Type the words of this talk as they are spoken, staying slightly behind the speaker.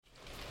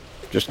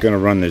Just going to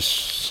run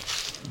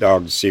this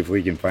dog to see if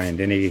we can find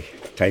any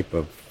type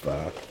of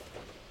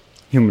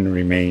human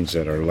remains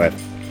that are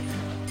left.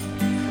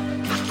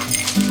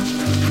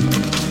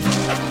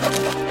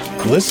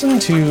 Listen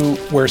to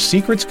Where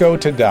Secrets Go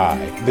to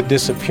Die, The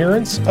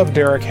Disappearance of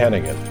Derek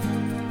Hennigan.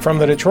 From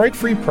the Detroit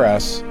Free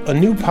Press, a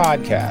new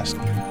podcast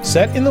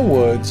set in the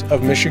woods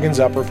of Michigan's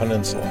Upper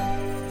Peninsula.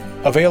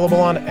 Available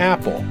on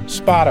Apple,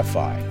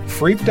 Spotify,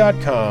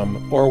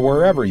 Freep.com, or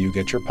wherever you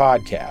get your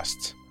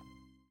podcasts.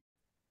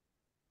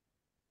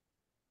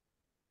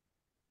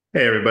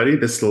 Hey everybody,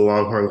 this is the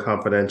Longhorn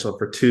Confidential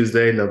for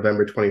Tuesday,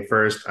 November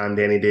 21st. I'm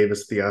Danny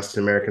Davis, the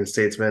Austin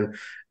American-Statesman.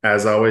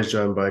 As always,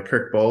 joined by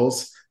Kirk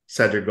Bohls,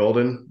 Cedric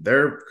Golden.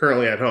 They're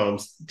currently at home.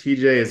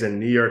 TJ is in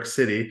New York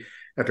City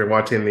after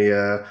watching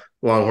the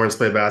Longhorns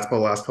play basketball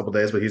the last couple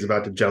of days, but he's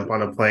about to jump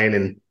on a plane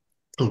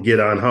and get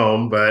on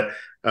home. But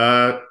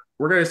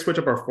we're going to switch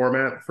up our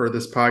format for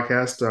this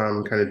podcast,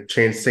 kind of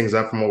change things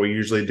up from what we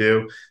usually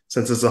do.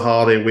 Since it's a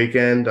holiday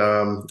weekend,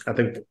 I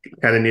think we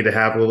kind of need to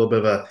have a little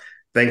bit of a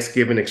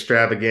Thanksgiving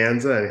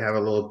extravaganza and have a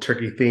little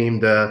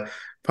turkey-themed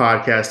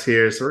podcast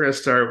here. So we're going to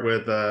start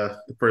with the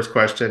first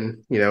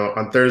question. You know,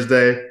 on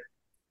Thursday,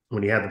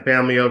 when you have the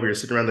family over, you're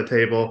sitting around the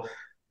table,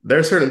 there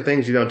are certain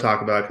things you don't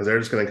talk about because they're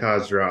just going to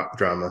cause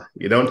drama.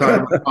 You don't talk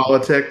about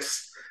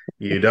politics.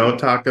 You don't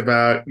talk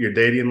about your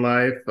dating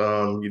life.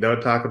 You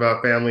don't talk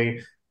about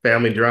family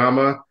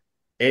drama.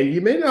 And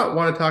you may not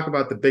want to talk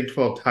about the Big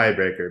 12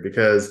 tiebreaker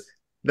because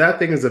that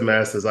thing is a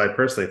mess, as I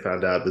personally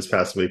found out this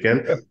past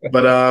weekend.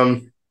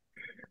 But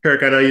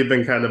Kirk, I know you've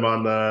been kind of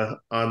on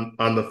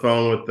the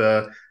phone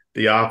with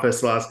the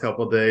office the last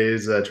couple of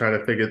days, trying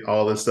to figure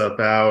all this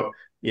stuff out.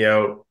 You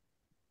know,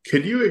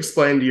 could you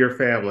explain to your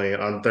family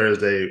on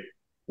Thursday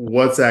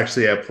what's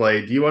actually at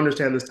play? Do you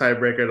understand this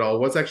tiebreaker at all?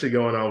 What's actually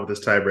going on with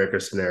this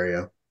tiebreaker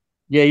scenario?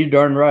 Yeah, you're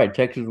darn right.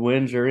 Texas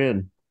wins are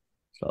in.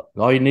 So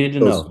all you need to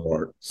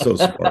know. So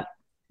smart.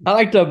 I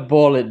like to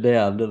boil it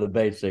down to the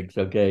basics.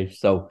 Okay,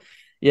 so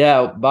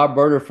yeah, Bob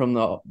Berger from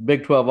the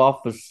Big 12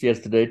 office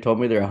yesterday told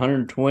me there are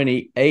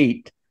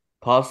 128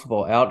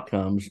 possible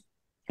outcomes,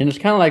 and it's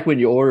kind of like when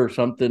you order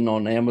something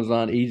on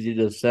Amazon, easy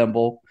to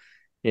assemble,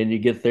 and you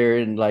get there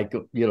in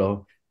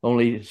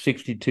only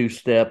 62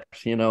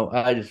 steps.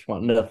 I just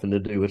want nothing to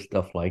do with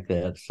stuff like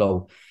that.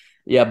 So,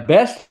 yeah,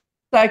 best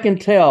I can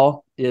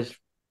tell is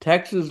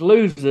Texas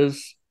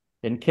loses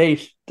and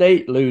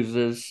K-State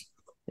loses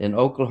and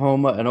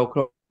Oklahoma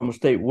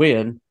State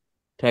win.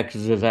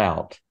 Texas is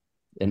out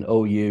and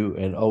OU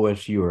and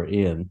OSU are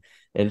in.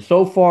 And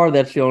so far,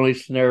 that's the only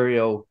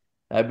scenario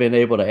I've been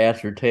able to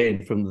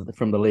ascertain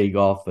from the league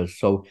office.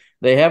 So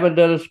they haven't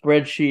done a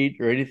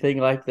spreadsheet or anything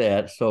like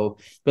that. So,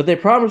 but they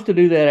promised to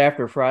do that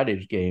after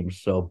Friday's game.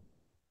 So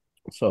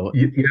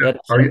yeah.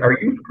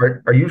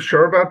 Are you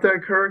sure about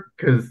that, Kirk?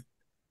 Because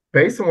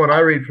based on what I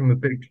read from the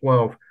Big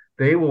 12,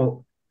 they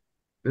will.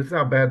 This is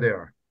how bad they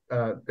are.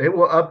 They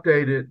will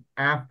update it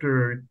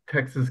after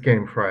Texas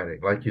game Friday,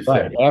 like you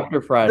said. Right, after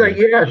Friday. Like,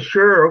 yeah,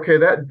 sure. Okay,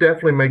 that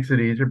definitely makes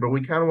it easier, but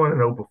we kind of want to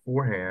know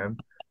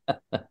beforehand.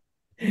 Kind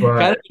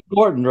of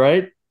important,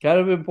 right? Kind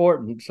of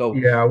important. So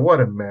yeah,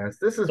 what a mess.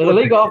 This is the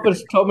league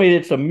office told me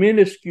it's a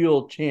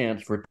minuscule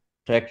chance for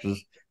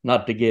Texas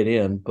not to get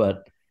in,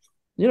 but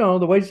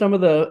the way some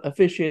of the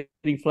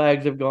officiating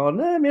flags have gone,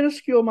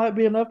 minuscule might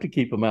be enough to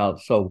keep them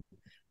out. So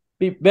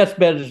best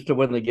bet is to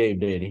win the game,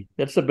 Danny.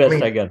 That's the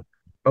best I got.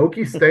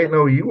 Okie State and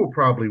OU will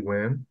probably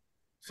win.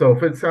 So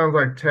if it sounds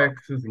like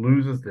Texas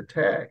loses to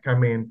Tech,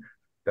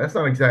 that's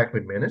not exactly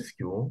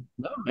minuscule.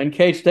 No, and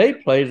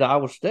K-State plays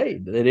Iowa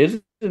State. It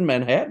is in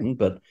Manhattan,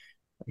 but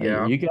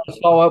yeah, you guys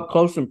saw up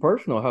close and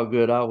personal how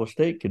good Iowa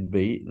State could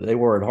be. They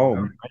were at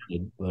home,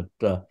 but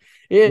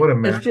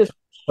it's just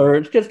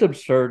absurd. It's just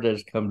absurd that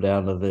it's come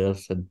down to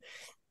this. And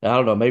I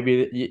don't know,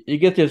 maybe you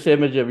get this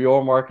image of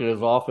Yormark in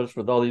his office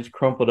with all these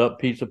crumpled up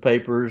piece of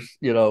papers,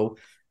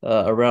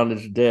 around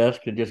his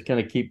desk and just kind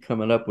of keep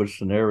coming up with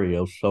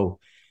scenarios. So,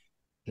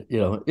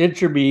 it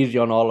should be easy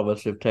on all of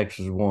us if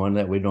Texas won,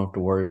 that we don't have to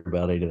worry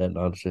about any of that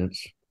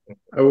nonsense.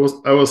 I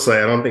will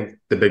say I don't think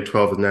the Big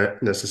 12 has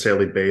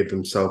necessarily bathed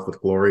themselves with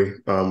glory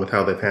with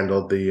how they've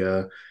handled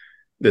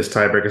this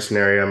tiebreaker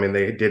scenario.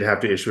 They did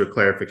have to issue a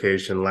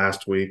clarification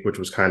last week, which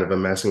was kind of a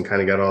mess and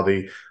kind of got all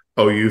the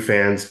OU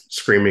fans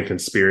screaming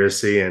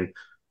conspiracy. And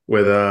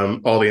with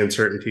all the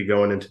uncertainty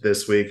going into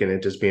this week and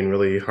it just being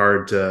really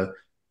hard to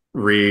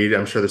read,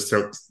 I'm sure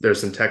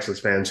there's some Texas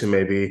fans who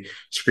may be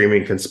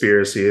screaming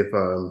conspiracy if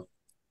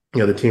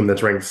the team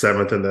that's ranked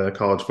 7th in the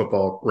college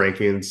football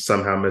rankings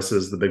somehow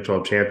misses the Big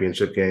 12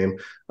 championship game.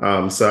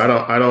 So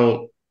I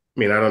don't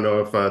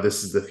know if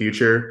this is the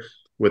future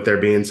with there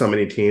being so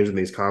many teams in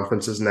these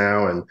conferences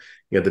now, and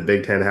the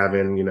Big 10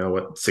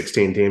 having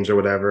 16 teams or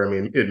whatever.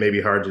 It may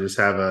be hard to just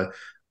have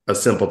a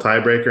simple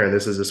tiebreaker, and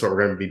this is just what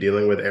we're going to be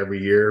dealing with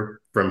every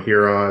year from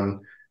here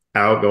on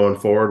out going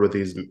forward with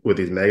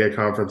these mega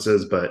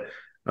conferences. But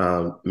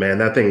man,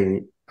 that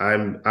thing,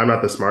 I'm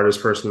not the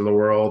smartest person in the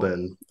world,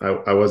 and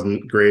I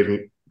wasn't great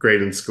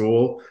in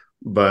school,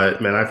 but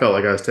man, I felt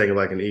like I was taking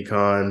like an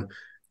econ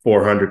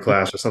 400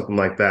 class or something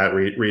like that.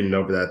 Reading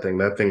over that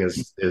thing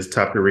is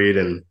tough to read,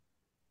 and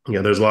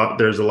there's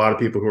a lot of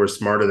people who are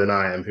smarter than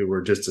I am who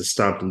were just as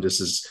stumped and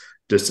just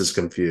as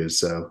confused.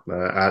 So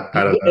I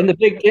don't know. And the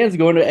Big Ten's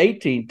going to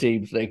 18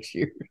 teams next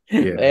year,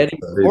 Yeah, adding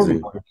four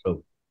more.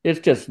 So it's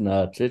just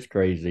nuts. It's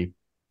crazy.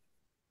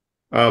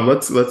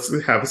 Let's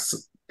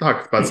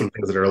talk about some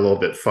things that are a little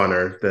bit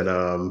funner than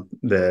a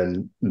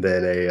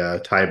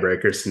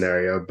tiebreaker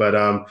scenario.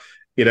 But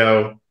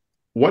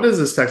what does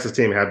this Texas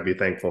team have to be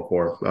thankful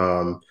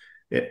for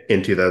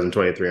in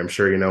 2023? I'm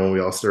sure when we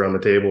all sit around the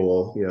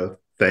table, we'll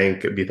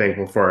be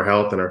thankful for our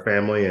health and our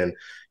family, and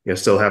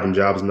still having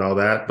jobs and all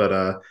that.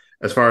 But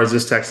as far as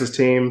this Texas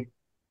team,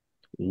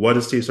 what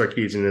does Steve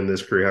Sarkisian and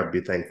this crew have to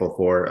be thankful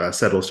for?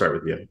 Seth, we'll start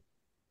with you.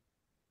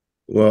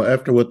 Well,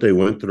 after what they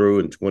went through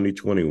in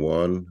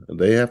 2021,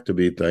 they have to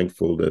be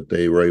thankful that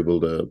they were able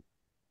to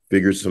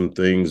figure some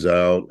things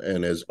out.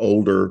 And as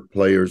older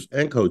players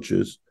and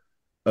coaches,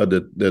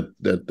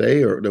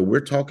 that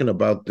we're talking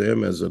about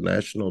them as a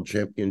national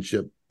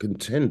championship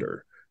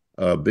contender.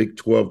 Big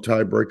 12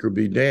 tiebreaker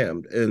be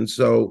damned. And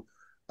so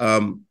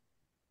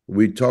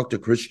we talked to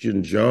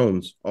Christian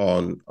Jones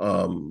on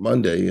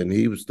Monday, and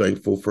he was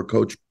thankful for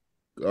Coach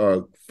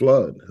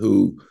Flood,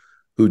 who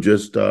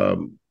just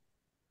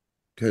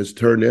has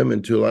turned him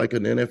into like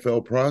an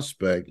NFL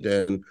prospect.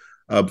 And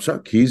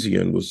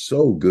Sarkisian was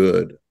so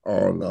good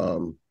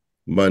on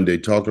Monday,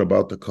 talking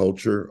about the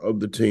culture of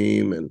the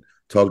team and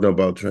talking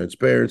about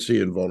transparency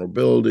and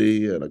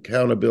vulnerability and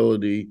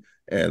accountability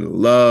and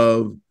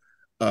love.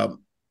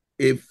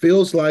 It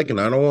feels like, and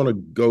I don't want to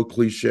go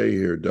cliche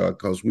here, Doug,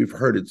 because we've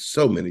heard it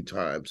so many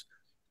times,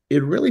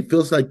 it really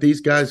feels like these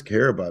guys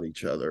care about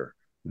each other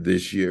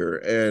this year.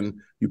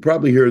 And you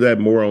probably hear that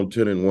more on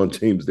 10-1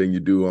 teams than you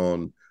do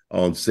on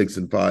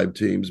 6-5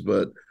 teams.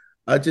 But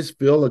I just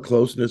feel a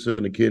closeness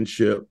and a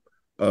kinship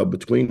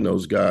between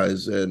those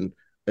guys. And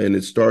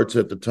it starts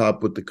at the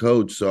top with the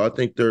coach. So I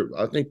think they're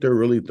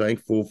really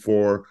thankful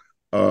for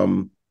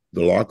the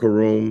locker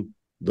room,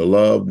 the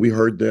love. We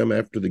heard them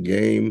after the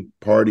game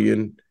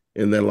partying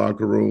in that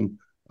locker room.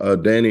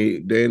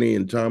 Danny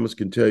and Thomas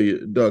can tell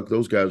you, Doug,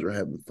 those guys are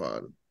having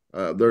fun.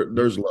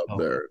 There's love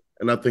there,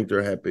 and I think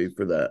they're happy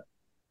for that.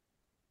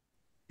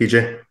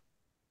 EJ?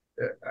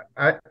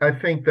 I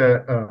think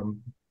that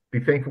be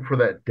thankful for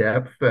that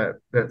depth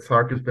that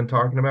Sark has been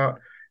talking about.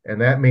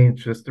 And that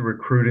means just the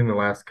recruiting the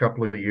last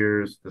couple of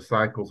years, the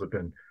cycles have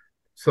been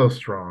so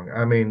strong.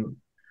 I mean,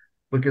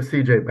 look at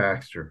CJ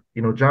Baxter.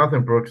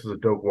 Jonathan Brooks is a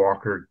Doak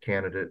Walker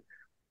candidate.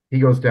 He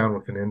goes down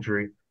with an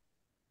injury.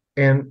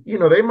 And,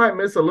 they might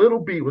miss a little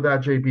beat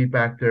without JB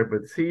back there,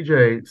 but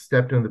CJ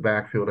stepped in the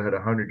backfield, had a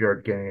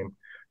 100-yard game.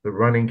 The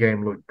running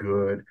game looked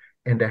good.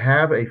 And to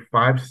have a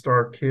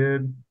 5-star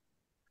kid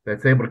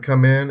that's able to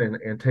come in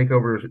and take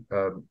over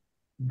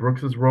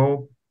Brooks's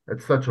role,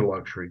 that's such a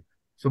luxury.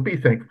 So be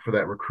thankful for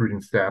that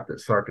recruiting staff that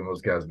Sark and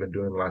those guys have been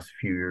doing the last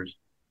few years.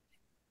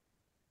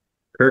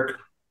 Kirk?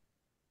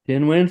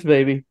 10 wins,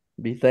 baby.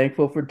 Be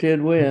thankful for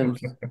 10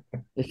 wins.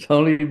 It's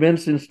only been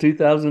since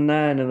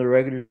 2009 in the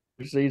regular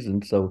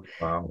season. So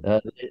wow.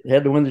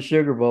 Had to win the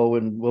Sugar Bowl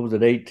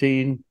in,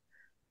 18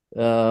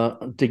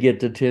 to get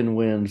to 10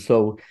 wins.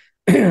 So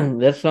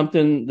that's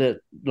something that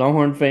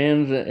Longhorn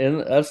fans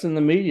and us in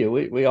the media,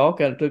 we all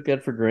kind of took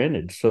that for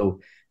granted.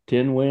 So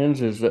 10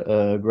 wins is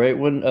a great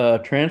one.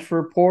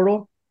 Transfer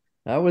portal,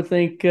 I would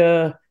think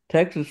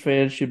Texas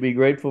fans should be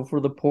grateful for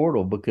the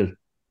portal because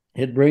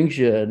it brings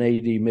you an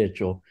A.D.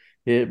 Mitchell.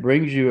 It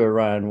brings you a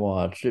Ryan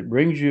Watts. It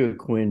brings you a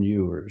Quinn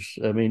Ewers.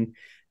 I mean,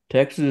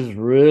 Texas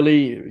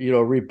really,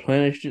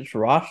 replenished its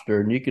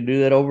roster, and you can do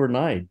that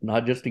overnight,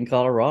 not just in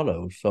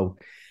Colorado. So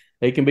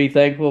they can be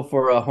thankful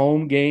for a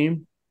home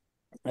game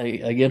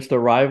against a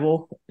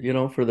rival,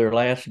 for their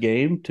last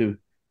game to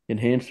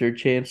enhance their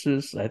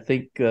chances. I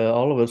think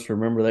all of us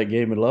remember that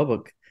game in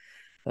Lubbock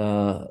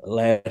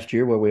last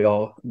year where we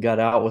all got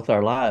out with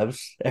our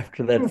lives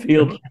after that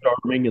field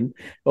storming and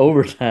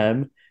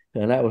overtime.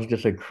 And that was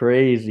just a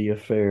crazy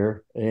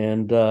affair.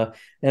 And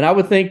I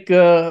would think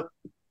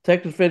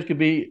Texas fans could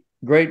be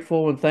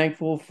grateful and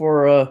thankful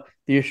for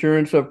the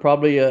assurance of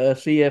probably a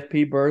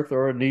CFP berth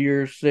or a New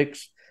Year's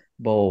Six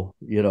bowl,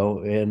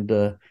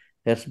 and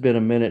that's been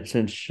a minute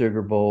since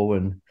Sugar Bowl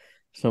and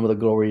some of the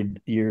glory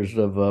years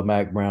of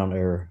Mac Brown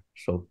era.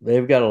 So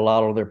they've got a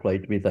lot on their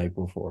plate to be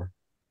thankful for.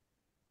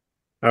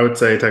 I would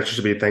say Texas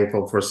should be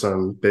thankful for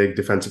some big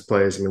defensive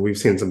plays. I mean, we've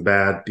seen some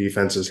bad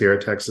defenses here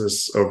at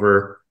Texas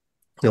over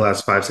the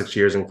last 5-6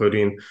 years,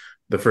 including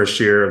the first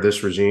year of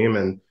this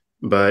regime.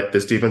 But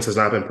this defense has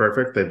not been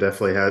perfect. They've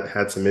definitely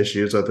had some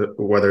issues,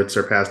 whether it's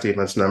their past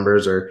defense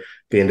numbers or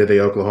the end of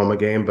the Oklahoma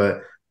game.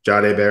 But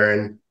Jahdae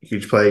Barron,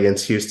 huge play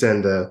against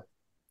Houston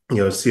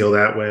to seal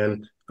that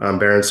win.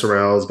 Barron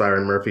Sorrells,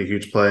 Byron Murphy,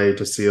 huge play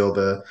to seal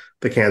the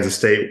Kansas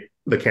State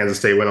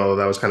win, although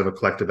that was kind of a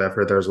collective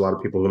effort. There was a lot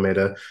of people who made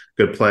a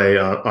good play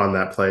on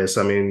that play.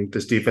 So, I mean,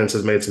 this defense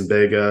has made some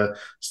big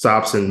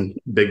stops and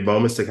big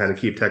moments to kind of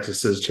keep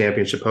Texas's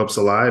championship hopes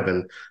alive.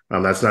 And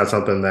that's not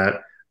something that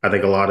I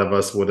think a lot of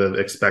us would have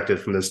expected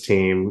from this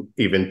team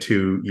even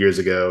 2 years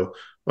ago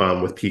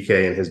with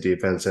PK and his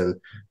defense, and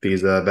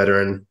these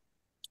veteran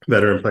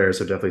players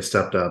have definitely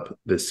stepped up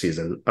this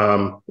season.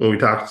 When we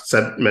talked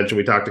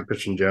to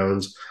Christian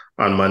Jones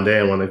on Monday,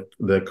 and one of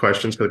the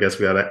questions,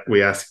 because I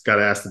guess got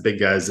to ask the big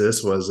guys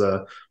this was,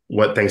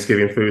 what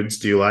Thanksgiving foods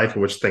do you like,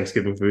 and which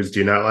Thanksgiving foods do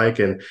you not like?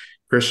 And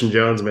Christian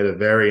Jones made a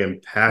very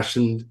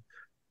impassioned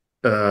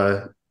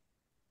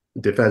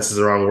defense is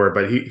the wrong word,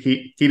 but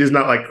he does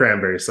not like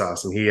cranberry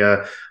sauce, and he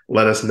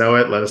let us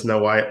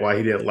know why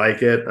he didn't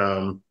like it.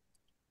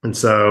 And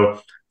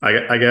so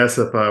I guess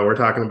if we're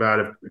talking about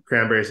if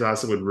cranberry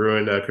sauce would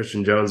ruin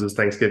Christian Jones's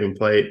Thanksgiving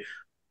plate,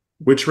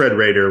 which Red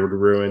Raider would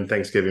ruin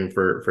Thanksgiving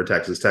for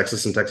Texas?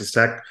 Texas and Texas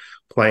Tech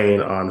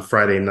playing on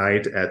Friday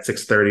night at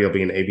 6:30. It'll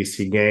be an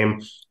ABC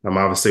game.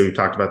 Obviously, we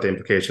talked about the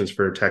implications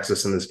for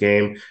Texas in this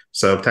game.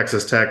 So if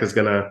Texas Tech is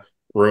going to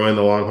ruin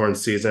the Longhorn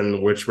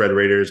season, which Red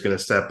Raider is going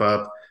to step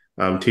up?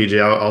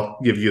 TJ, I'll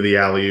give you the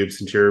alley-oop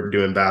since you're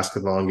doing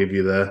basketball, and give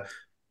you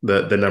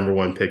the number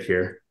one pick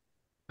here.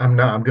 I'm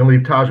not. I'm going to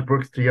leave Taj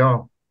Brooks to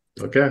y'all.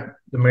 Okay.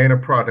 The man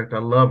of product. I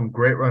love him.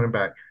 Great running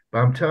back. But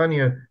I'm telling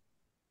you,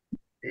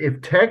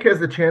 if Tech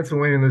has a chance of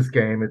winning this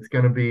game, it's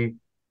going to be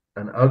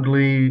an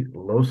ugly,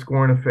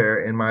 low-scoring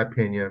affair, in my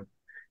opinion.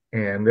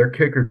 And their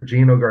kicker,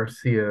 Gino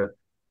Garcia,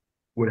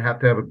 would have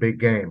to have a big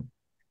game.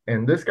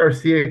 And this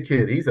Garcia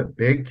kid, he's a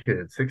big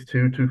kid,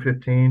 6'2",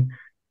 215.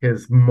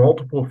 His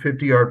multiple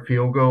 50-yard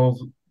field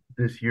goals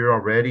this year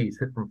already. He's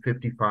hit from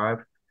 55.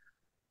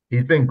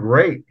 He's been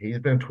great. He's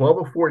been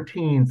 12 of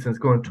 14 since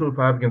going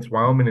 2-5 against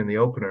Wyoming in the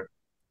opener.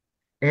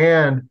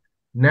 And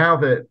now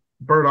that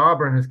Bert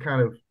Auburn has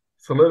kind of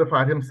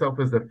solidified himself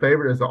as the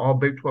favorite as the all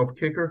Big 12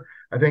 kicker,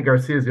 I think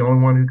Garcia is the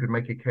only one who could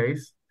make a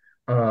case.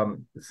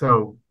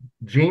 So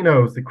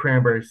Gino's the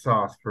cranberry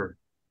sauce for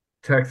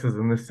Texas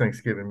in this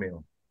Thanksgiving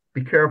meal.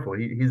 Be careful.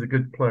 He's a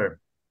good player.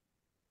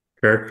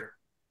 Kirk?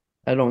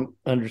 I don't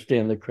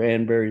understand the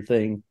cranberry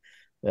thing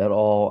at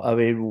all. I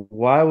mean,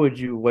 why would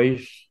you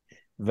waste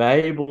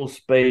valuable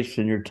space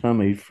in your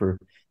tummy for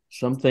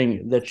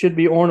something that should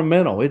be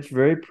ornamental? It's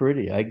very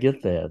pretty. I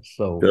get that.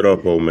 So shut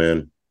up, old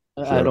man.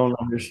 I don't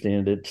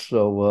understand it.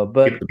 So,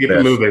 but keep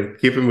it moving.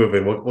 Keep it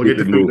moving. We'll get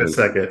to food in a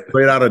second.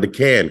 Straight out of the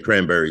can,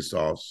 cranberry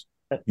sauce.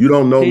 You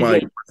don't know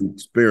my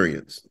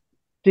experience.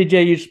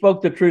 TJ, you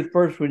spoke the truth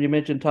first when you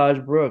mentioned Taj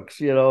Brooks.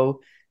 You know,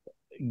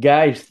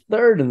 guy's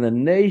third in the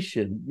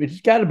nation.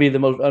 It's got to be the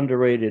most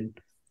underrated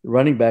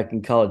running back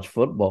in college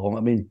football.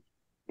 I mean,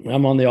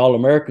 I'm on the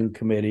All-American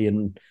committee,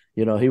 and,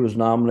 you know, he was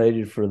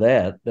nominated for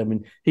that. I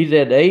mean, he's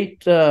had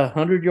 8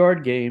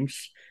 100-yard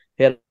games.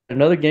 He had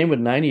another game with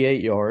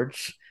 98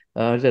 yards.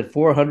 He's had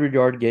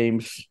 400-yard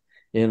games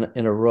in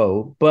a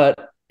row.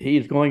 But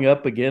he's going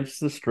up against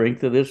the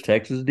strength of this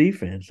Texas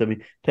defense. I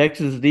mean,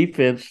 Texas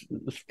defense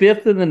is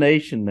 5th in the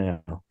nation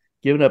now,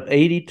 giving up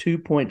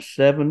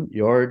 82.7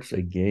 yards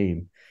a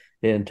game.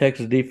 And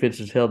Texas defense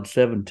has held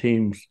 7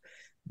 teams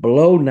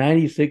below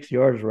 96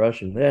 yards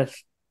rushing.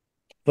 That's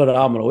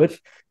phenomenal. It's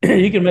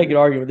you can make an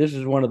argument this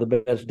is one of the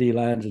best D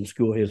lines in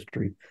school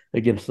history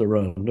against the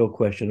run, no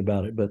question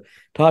about it. But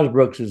Taj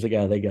Brooks is the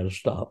guy they got to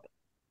stop.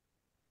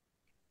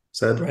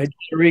 Said right,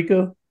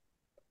 Rico.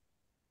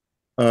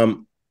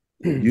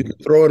 You can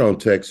throw it on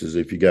Texas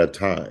if you got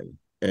time.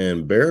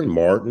 And Baron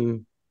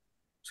Martin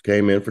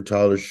came in for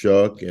Tyler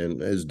Shuck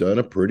and has done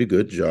a pretty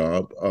good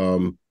job.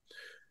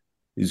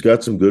 He's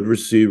got some good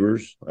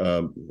receivers.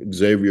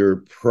 Xavier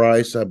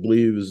Price, I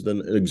believe, is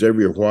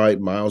Xavier White,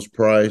 Miles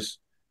Price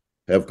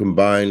have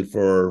combined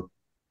for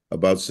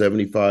about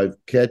 75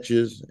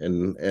 catches,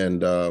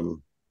 and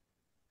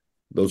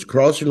those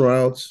crossing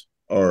routes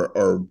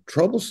are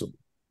troublesome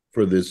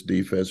for this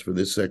defense, for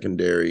this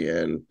secondary.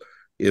 And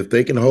if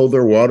they can hold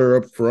their water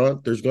up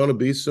front, there's going to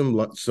be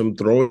some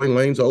throwing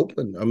lanes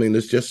open. I mean,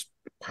 it's just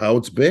how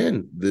it's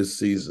been this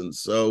season.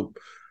 So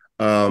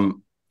I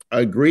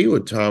agree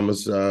with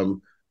Thomas.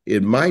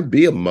 It might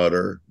be a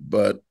mutter,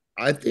 but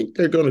I think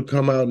they're going to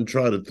come out and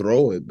try to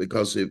throw it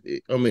because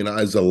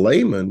as a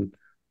layman,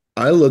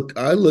 I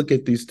look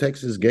at these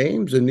Texas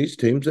games and these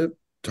teams have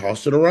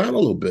tossed it around a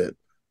little bit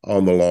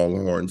on the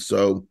Longhorns.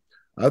 So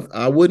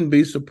I wouldn't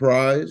be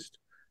surprised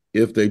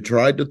if they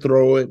tried to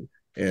throw it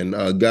and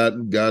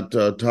got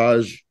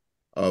Taj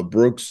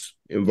Brooks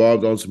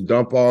involved on some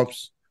dump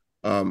offs.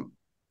 They're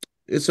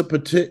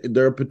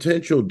a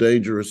potential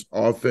dangerous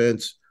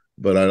offense.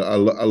 But I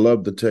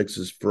love the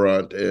Texas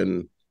front,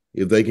 and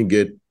if they can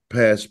get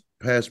pass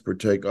pressure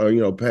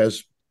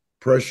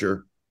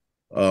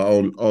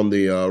on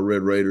the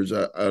Red Raiders,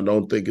 I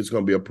don't think it's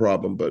going to be a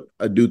problem. But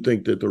I do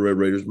think that the Red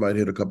Raiders might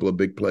hit a couple of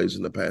big plays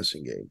in the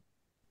passing game.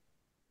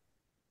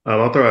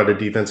 I'll throw out a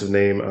defensive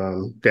name,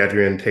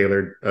 Dadrian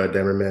Taylor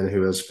Demerman,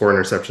 who has 4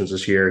 interceptions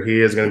this year.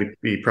 He is going to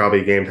be probably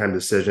a game time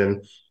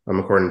decision,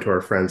 according to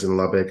our friends in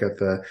Lubbock at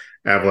the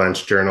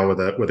Avalanche Journal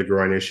with a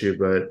groin issue.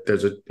 But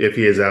if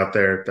he is out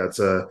there, that's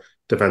a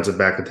defensive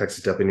back that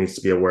Texas definitely needs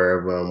to be aware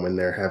of when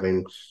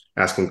they're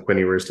asking Quinn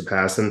Ewers to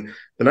pass. And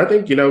then I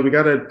think, we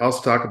got to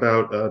also talk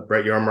about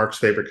Brett Yarmark's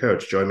favorite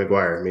coach, Joey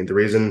McGuire. I mean, the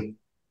reason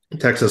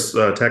Texas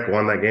Tech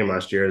won that game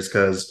last year is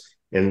because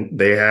and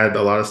they had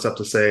a lot of stuff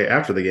to say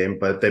after the game,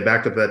 but they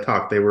backed up that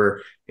talk. They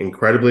were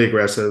incredibly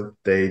aggressive.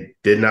 They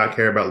did not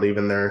care about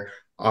leaving their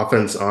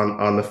offense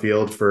on the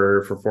field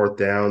for fourth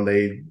down.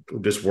 They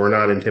just were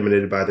not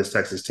intimidated by this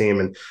Texas team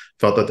and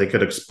felt that they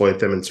could exploit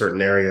them in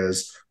certain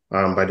areas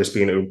by just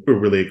being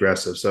really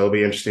aggressive. So it'll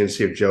be interesting to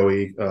see if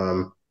Joey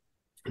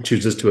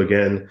chooses to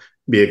again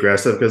be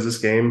aggressive, because this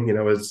game,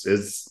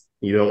 is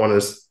you don't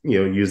want to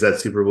use that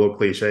Super Bowl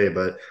cliche,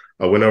 but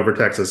a win over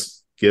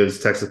Texas gives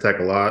Texas Tech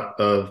a lot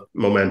of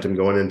momentum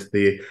going into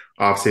the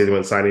offseason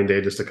with signing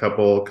day just a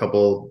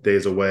couple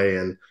days away.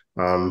 And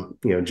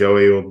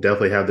Joey will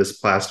definitely have this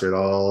plastered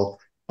all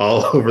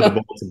over the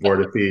bulletin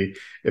board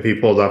if he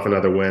pulls off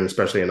another win,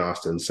 especially in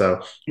Austin.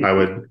 So I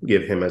would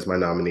give him as my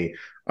nominee.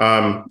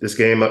 This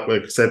game, like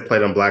I said,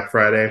 played on Black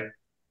Friday.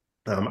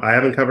 I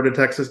haven't covered a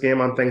Texas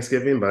game on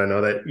Thanksgiving, but I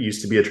know that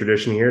used to be a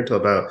tradition here until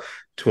about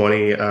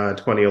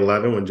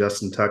 2011 when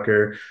Justin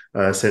Tucker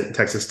sent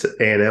Texas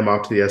A&M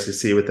off to the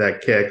SEC with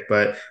that kick.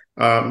 But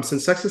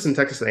since Texas and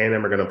Texas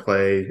A&M are going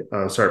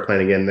to start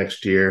playing again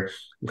next year,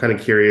 I'm kind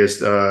of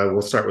curious.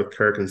 We'll start with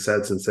Kirk and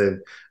Ced, since they've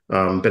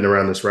been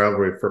around this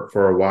rivalry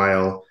for a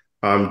while.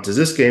 Does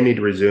this game need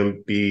to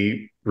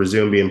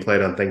resume being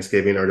played on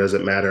Thanksgiving, or does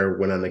it matter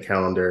when on the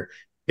calendar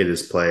it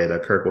is played?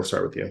 Kirk, we'll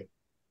start with you.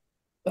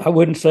 I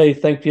wouldn't say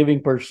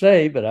Thanksgiving per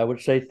se, but I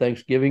would say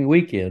Thanksgiving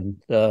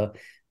weekend.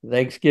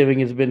 Thanksgiving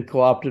has been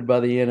co-opted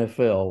by the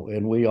NFL,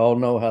 and we all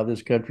know how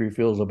this country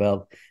feels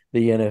about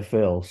the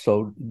NFL.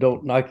 So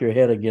don't knock your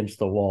head against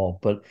the wall.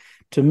 But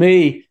to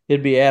me,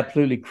 it'd be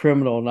absolutely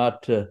criminal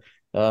not to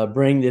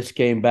bring this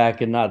game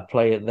back and not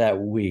play it that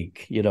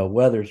week.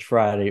 Whether it's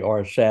Friday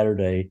or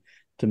Saturday,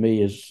 to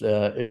me is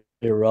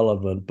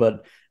irrelevant.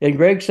 And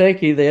Greg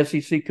Sankey, the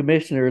SEC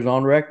commissioner, is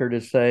on record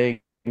as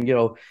saying,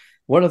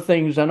 one of the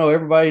things, I know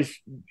everybody's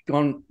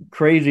gone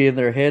crazy and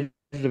their heads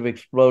have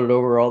exploded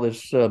over all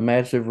this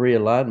massive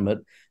realignment.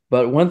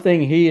 But one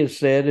thing he has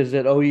said is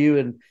that OU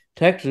and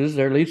Texas,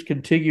 they're at least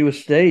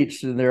contiguous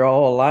states, and they're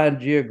all aligned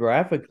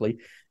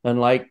geographically,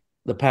 unlike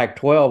the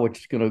Pac-12, which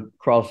is going to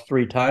cross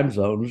 3 time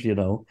zones,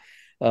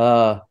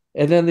 And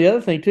then the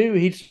other thing, too,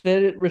 he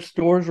said it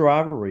restores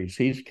rivalries.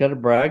 He's kind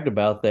of bragged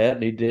about that,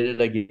 and he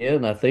did it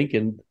again, I think,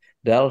 in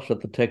Dallas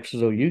at the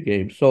Texas OU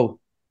game. So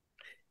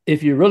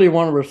if you really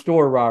want to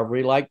restore a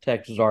rivalry like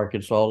Texas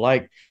Arkansas,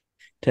 like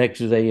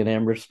Texas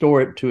A&M,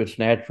 restore it to its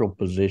natural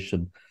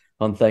position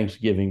on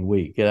Thanksgiving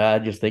week. And I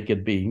just think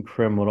it'd be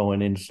criminal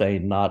and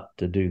insane not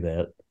to do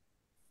that.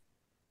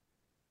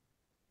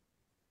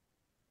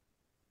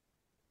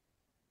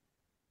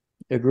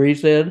 Agree,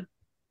 Ced?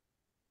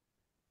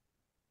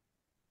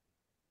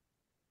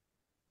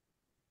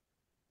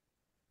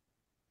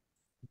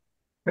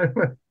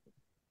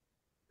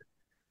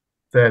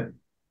 Ced,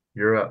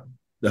 you're up.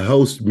 The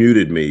host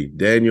muted me.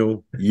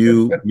 Daniel,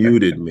 you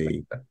muted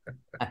me.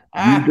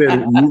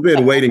 You've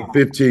been waiting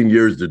 15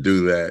 years to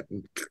do that.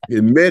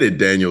 Admit it,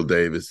 Daniel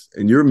Davis.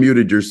 And you're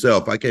muted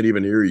yourself. I can't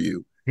even hear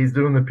you. He's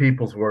doing the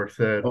people's work,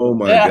 Ced. Oh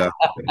my God.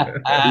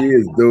 He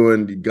is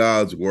doing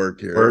God's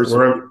work here.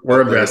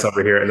 We're a mess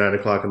over here at 9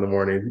 o'clock in the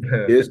morning.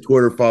 His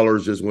Twitter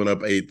followers just went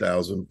up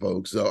 8,000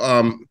 folks. So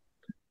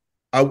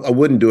I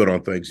wouldn't do it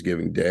on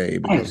Thanksgiving Day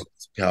because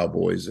it's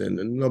Cowboys and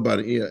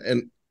nobody,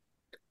 and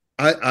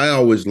I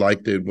always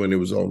liked it when it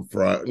was on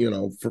Friday,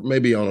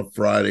 maybe on a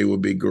Friday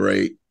would be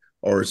great,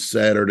 or a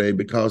Saturday,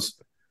 because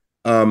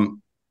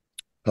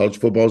college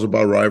football is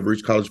about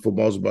rivalries. College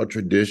football is about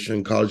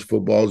tradition. College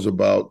football is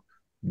about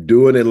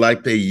doing it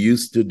like they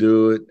used to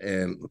do it.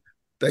 And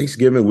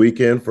Thanksgiving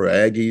weekend for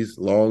Aggies,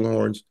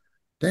 Longhorns,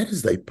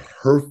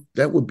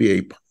 that would be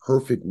a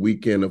perfect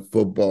weekend of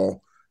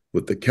football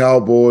with the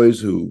Cowboys,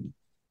 who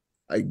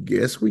I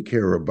guess we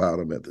care about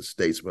them at the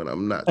Statesman.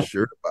 I'm not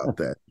sure about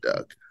that,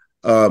 Doug.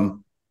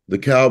 The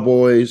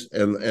Cowboys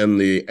and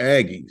the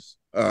Aggies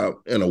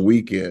in a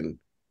weekend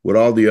with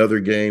all the other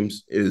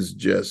games is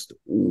just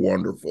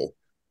wonderful.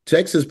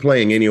 Texas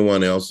playing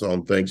anyone else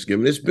on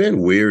Thanksgiving, it's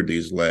been weird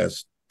these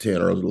last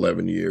 10 or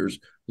 11 years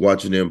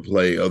watching them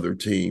play other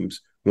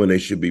teams when they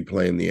should be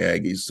playing the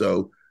Aggies.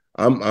 So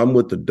I'm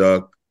with the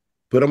Duck.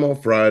 Put them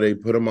on Friday,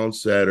 put them on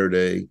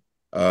Saturday.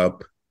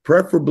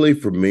 Preferably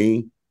for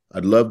me,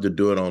 I'd love to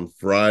do it on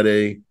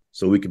Friday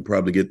so we can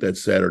probably get that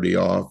Saturday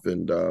off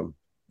and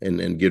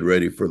get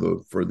ready for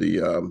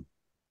the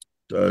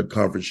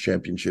conference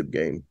championship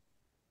game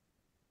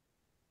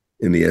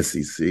in the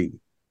SEC.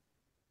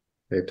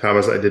 Hey,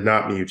 Thomas, I did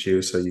not mute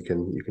you, so you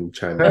can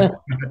chime in.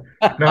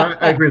 No,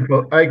 I agree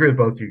with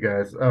both you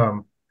guys.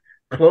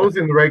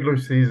 Closing the regular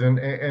season,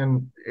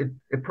 and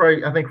it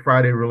probably, I think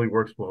Friday really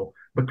works well.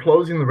 But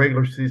closing the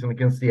regular season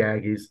against the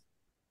Aggies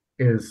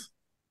is,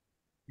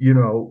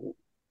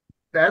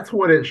 that's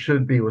what it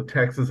should be with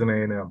Texas and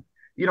A&M.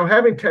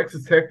 Having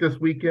Texas Tech this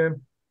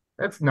weekend,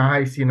 that's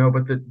nice,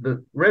 but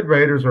the Red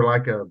Raiders are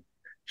like a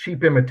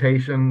cheap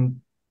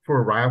imitation for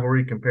a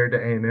rivalry compared to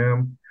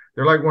A&M.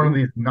 They're like one of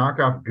these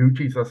knockoff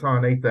Gucci's I saw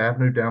on 8th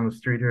Avenue down the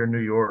street here in New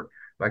York.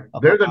 Like,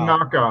 they're the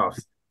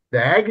knockoffs. The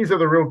Aggies are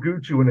the real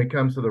Gucci when it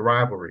comes to the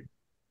rivalry.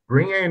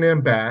 Bring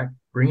A&M back,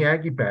 bring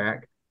Aggie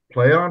back.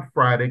 play on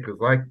Friday because,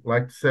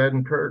 like said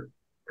and Kirk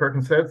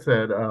and said,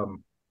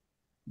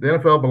 the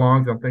NFL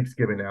belongs on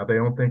Thanksgiving now. They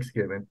own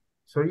Thanksgiving,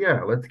 so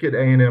yeah, let's get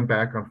A&M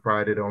back on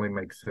Friday. It only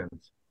makes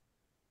sense.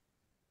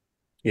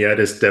 Yeah, I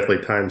just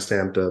definitely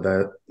timestamped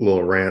that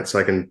little rant so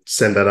I can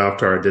send that off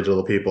to our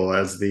digital people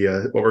as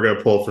the what we're going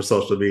to pull for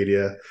social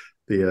media,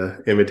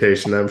 the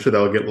invitation. I'm sure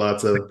that'll get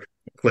lots of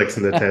clicks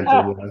and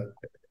attention.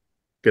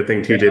 Good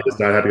thing TJ does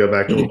not have to go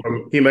back.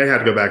 He may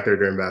have to go back there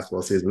during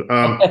basketball season.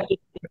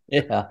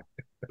 Yeah.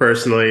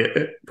 Personally,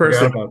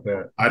 About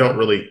that. I don't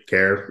really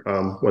care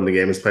when the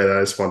game is played. I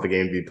just want the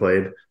game to be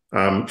played.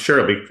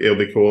 Sure, it'll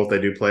be cool if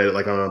they do play it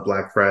like on a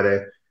Black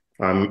Friday.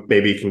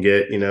 Maybe you can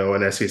get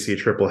an SEC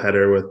triple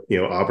header with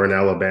Auburn,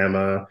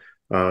 Alabama,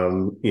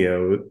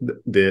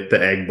 the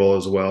Egg Bowl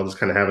as well. Just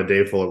kind of have a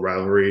day full of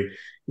rivalry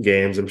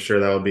games. I'm sure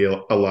that would be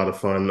a lot of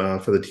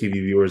fun for the TV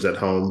viewers at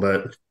home.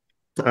 But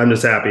I'm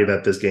just happy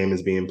that this game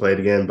is being played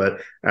again.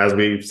 But as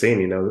we've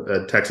seen,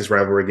 a Texas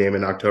rivalry game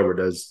in October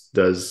does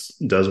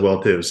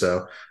well too.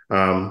 So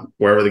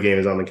wherever the game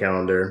is on the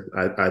calendar,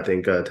 I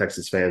think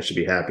Texas fans should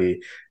be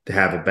happy to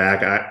have it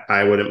back.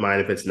 I wouldn't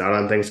mind if it's not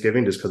on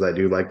Thanksgiving, just because I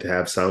do like to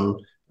have some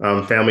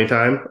family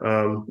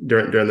time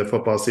during the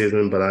football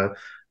season. But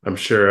I'm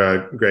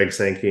sure Greg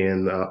Sankey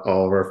and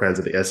all of our friends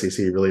at the SEC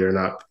really are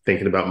not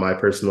thinking about my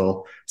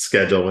personal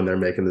schedule when they're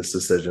making this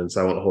decision.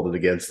 So I won't hold it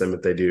against them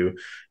if they do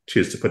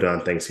choose to put it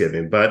on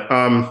Thanksgiving. But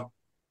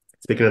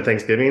speaking of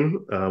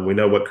Thanksgiving, we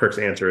know what Kirk's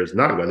answer is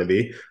not going to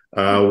be.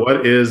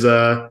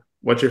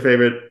 What's your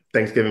favorite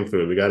Thanksgiving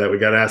food? We got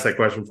to ask that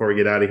question before we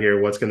get out of here.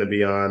 What's going to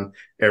be on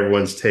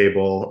everyone's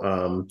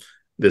table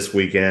this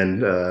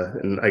weekend?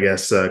 And I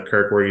guess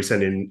Kirk, where are you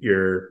sending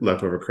your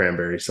leftover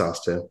cranberry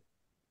sauce to?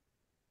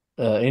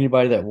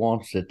 Anybody that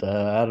wants it.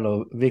 I don't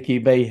know. Vicky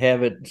may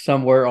have it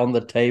somewhere on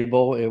the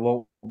table. It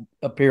won't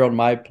appear on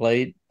my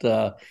plate.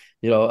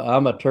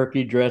 I'm a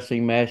turkey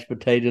dressing, mashed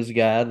potatoes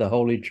guy, the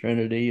holy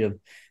trinity of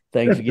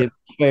Thanksgiving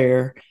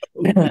fare.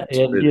 And,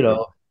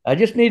 I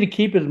just need to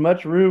keep as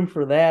much room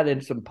for that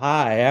and some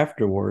pie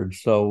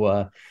afterwards.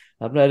 So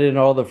I'm not in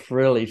all the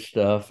frilly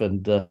stuff.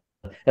 And I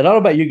don't know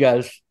about you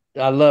guys.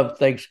 I love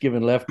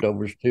Thanksgiving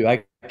leftovers too.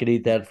 I could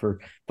eat that for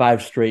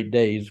 5 straight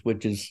days,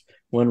 which is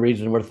one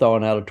reason we're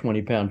thawing out a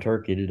 20-pound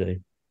turkey today.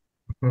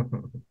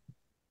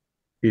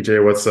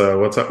 EJ, what's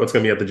going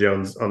to be at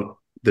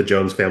the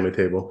Jones family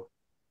table?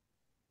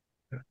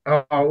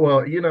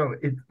 Well,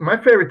 my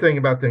favorite thing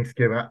about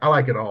Thanksgiving, I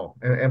like it all.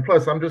 And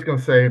plus, I'm just going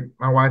to say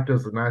my wife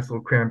does a nice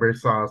little cranberry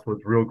sauce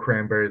with real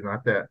cranberries,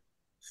 not that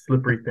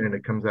slippery thing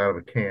that comes out of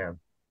a can.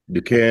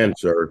 The can,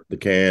 sir. The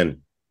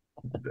can.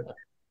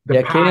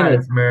 The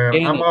pies,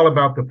 man. I'm all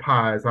about the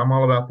pies. I'm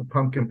all about the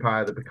pumpkin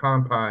pie, the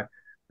pecan pie,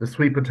 the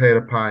sweet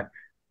potato pie.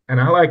 And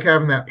I like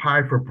having that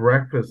pie for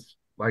breakfast,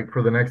 like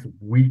for the next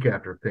week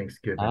after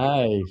Thanksgiving.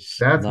 Nice.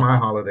 That's my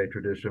holiday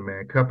tradition,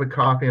 man. Cup of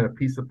coffee and a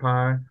piece of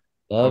pie.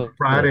 On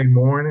Friday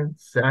morning,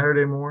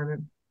 Saturday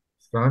morning,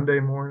 Sunday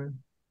morning.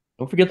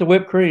 Don't forget the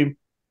whipped cream.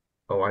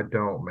 Oh, I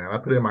don't, man. I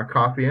put it in my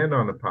coffee and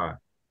on the pie.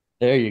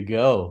 There you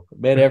go.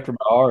 Man after my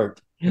heart.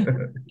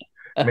 Man,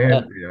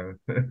 yeah.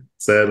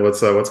 Said,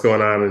 what's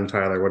going on in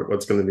Tyler?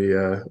 What's going to be?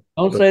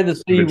 Don't say the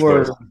C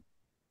word.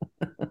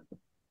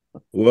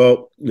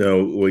 Well,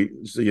 we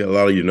see a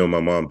lot of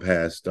my mom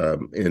passed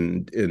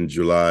in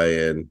July,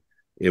 and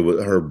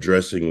her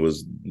dressing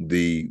was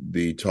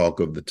the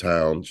talk of the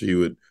town.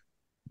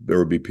 There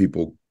would be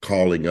people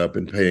calling up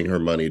and paying her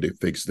money to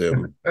fix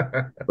them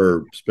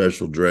her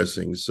special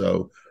dressing.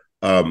 So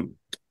my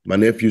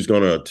nephew's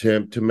going to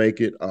attempt to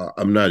make it.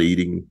 I'm not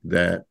eating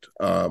that,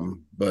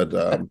 but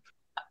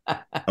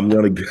I'm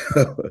going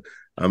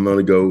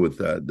to go with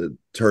the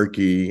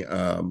turkey,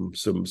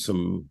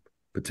 some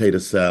potato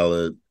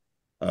salad,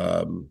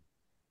 and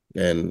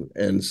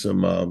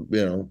some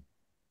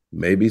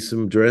maybe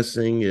some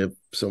dressing if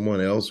someone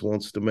else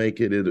wants to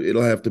make it.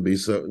 It'll have to be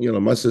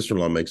my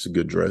sister-in-law makes a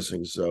good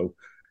dressing, so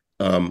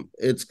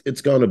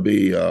it's going to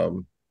be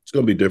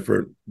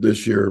different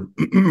this year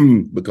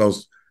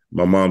because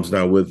my mom's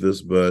not with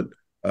us, but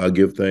I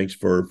give thanks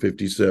for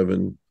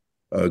 57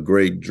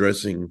 great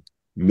dressing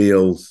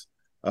meals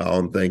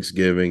on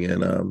Thanksgiving,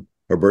 and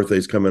her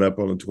birthday's coming up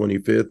on the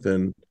 25th,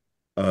 and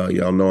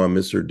y'all know I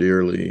miss her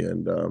dearly.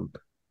 And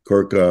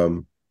Kirk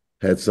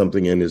had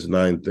something in his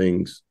 9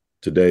 things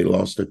today,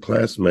 lost a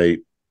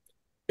classmate,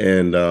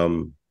 and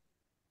cling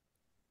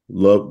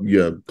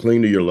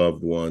to your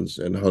loved ones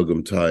and hug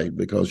them tight,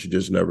 because you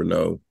just never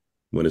know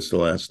when it's the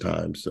last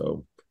time.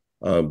 So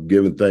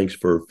giving thanks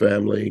for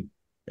family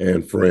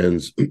and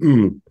friends,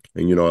 and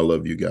I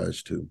love you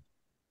guys too.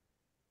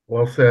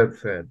 Well said.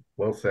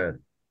 Well said.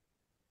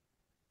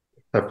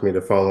 Tough for me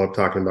to follow up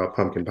talking about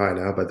pumpkin pie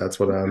now, but that's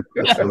what I'm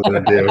going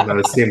to do. Not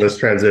a seamless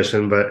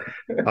transition, but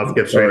I'll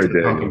skip straight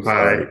to pumpkin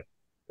pie.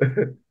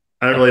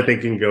 I don't really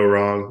think you can go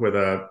wrong with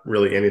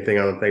really anything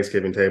on the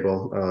Thanksgiving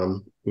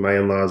table. My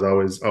in-laws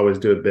always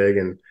do it big,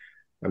 and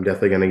I'm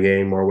definitely going to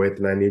gain more weight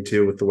than I need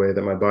to with the way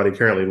that my body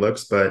currently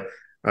looks. But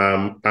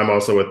I'm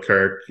also with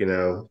Kirk.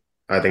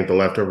 I think the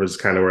leftovers is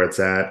kind of where it's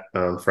at.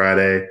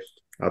 Friday,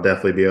 I'll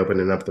definitely be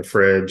opening up the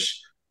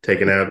fridge,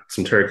 taking out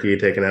some turkey,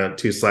 taking out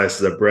 2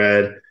 slices of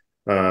bread.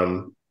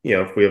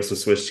 If we have some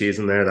Swiss cheese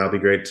in there, that'll be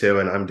great too.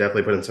 And I'm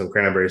definitely putting some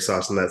cranberry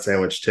sauce in that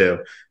sandwich too.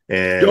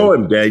 And show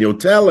him, Daniel.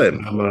 Tell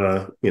him.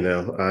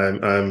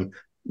 I'm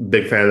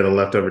big fan of the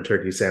leftover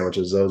turkey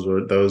sandwiches.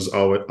 Those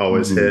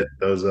always hit.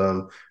 Those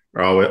are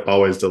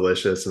always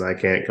delicious, and I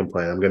can't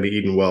complain. I'm going to be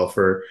eating well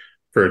for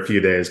a few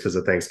days because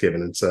of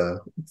Thanksgiving. It's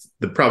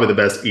probably the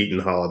best eating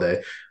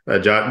holiday.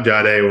 Jade,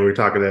 when we were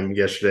talking to him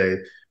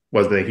yesterday,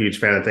 wasn't a huge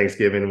fan of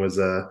Thanksgiving. Was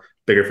a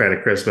bigger fan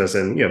of Christmas,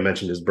 and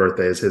mentioned his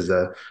birthday is his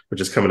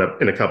which is coming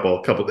up in a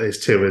couple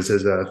days too. Is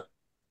his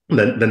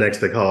the next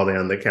big holiday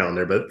on the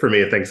calendar. But for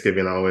me,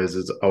 Thanksgiving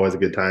is always a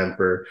good time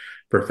for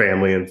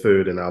family and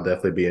food, and I'll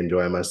definitely be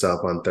enjoying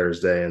myself on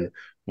Thursday and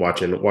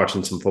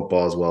watching some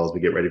football as well as we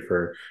get ready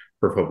for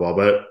football.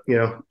 But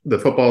the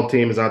football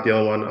team is not the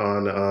only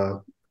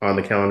one on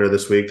the calendar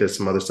this week. There's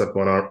some other stuff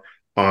going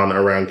on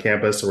around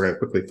campus, so we're going to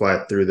quickly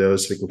fly through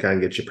those so we can kind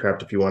of get you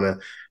prepped if you want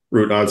to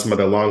root on some of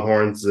the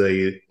Longhorns.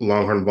 The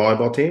Longhorn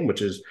volleyball team,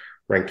 which is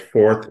ranked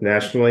 4th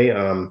nationally.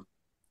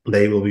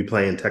 They will be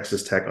playing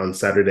Texas Tech on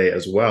Saturday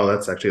as well.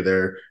 That's actually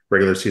their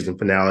regular season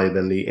finale.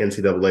 Then the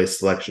NCAA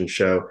selection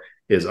show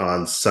is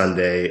on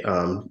Sunday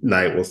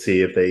night. We'll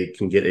see if they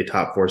can get a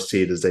top 4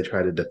 seed as they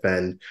try to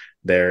defend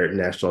their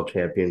national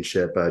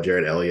championship.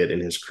 Jared Elliott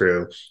and his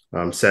crew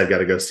said got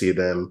to go see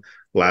them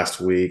last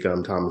week.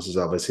 Thomas has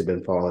obviously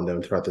been following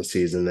them throughout the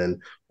season.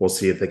 Then we'll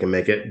see if they can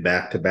make it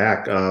back to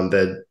back.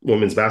 The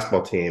women's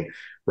basketball team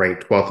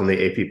ranked 12th in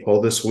the AP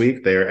poll this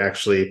week. They are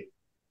actually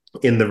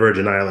in the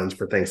Virgin Islands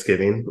for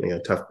Thanksgiving.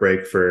 Tough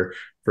break for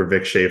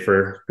Vic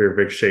Schaefer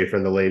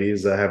and the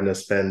ladies having to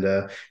spend.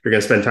 If you're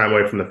going to spend time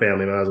away from the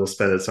family, might as well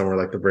spend it somewhere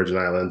like the Virgin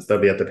Islands. They'll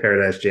be at the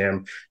Paradise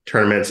Jam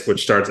tournaments,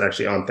 which starts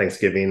actually on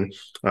Thanksgiving.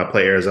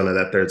 Play Arizona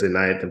that Thursday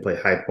night, then play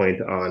High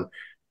Point on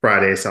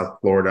Friday, South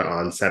Florida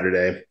on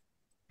Saturday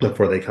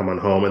before they come on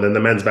home. And then the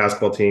men's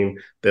basketball team,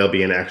 they'll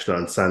be in action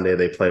on Sunday.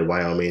 They play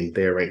Wyoming.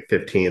 They are ranked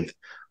 15th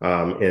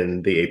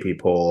in the AP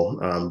poll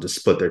to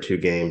split their 2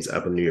 games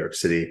up in New York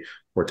City,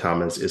 where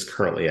Thomas is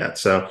currently at.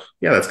 So,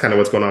 that's kind of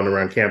what's going on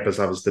around campus.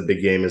 Obviously, the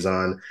big game is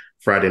on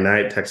Friday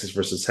night, Texas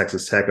versus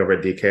Texas Tech over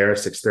at DKR,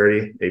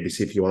 6:30,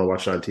 ABC if you want to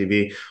watch it on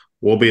TV.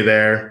 We'll be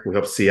there. We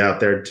hope to see you out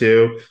there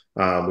too.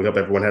 We hope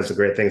everyone has a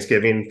great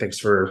Thanksgiving. Thanks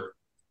for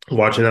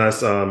watching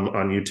us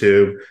on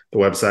YouTube, the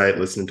website,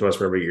 listening to us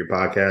wherever you get your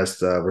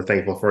podcast. We're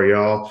thankful for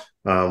y'all.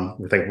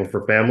 We're thankful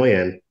for family,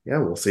 and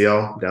we'll see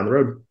y'all down the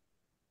road.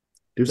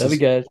 Deuces. Love you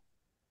guys.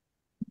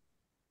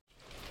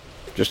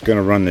 Just going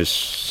to run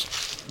this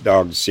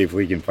dog to see if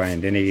we can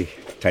find any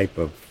type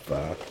of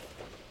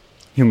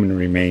human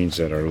remains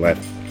that are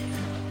left.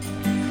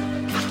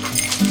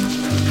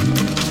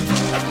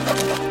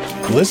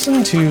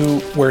 Listen to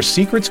Where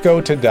Secrets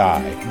Go to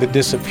Die, The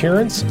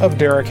Disappearance of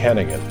Derek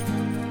Hennigan.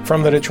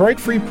 From the Detroit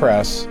Free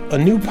Press, a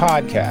new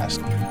podcast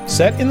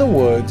set in the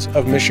woods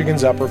of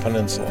Michigan's Upper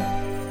Peninsula.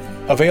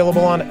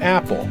 Available on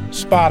Apple,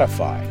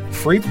 Spotify,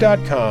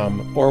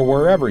 Freep.com, or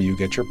wherever you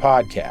get your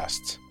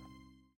podcasts.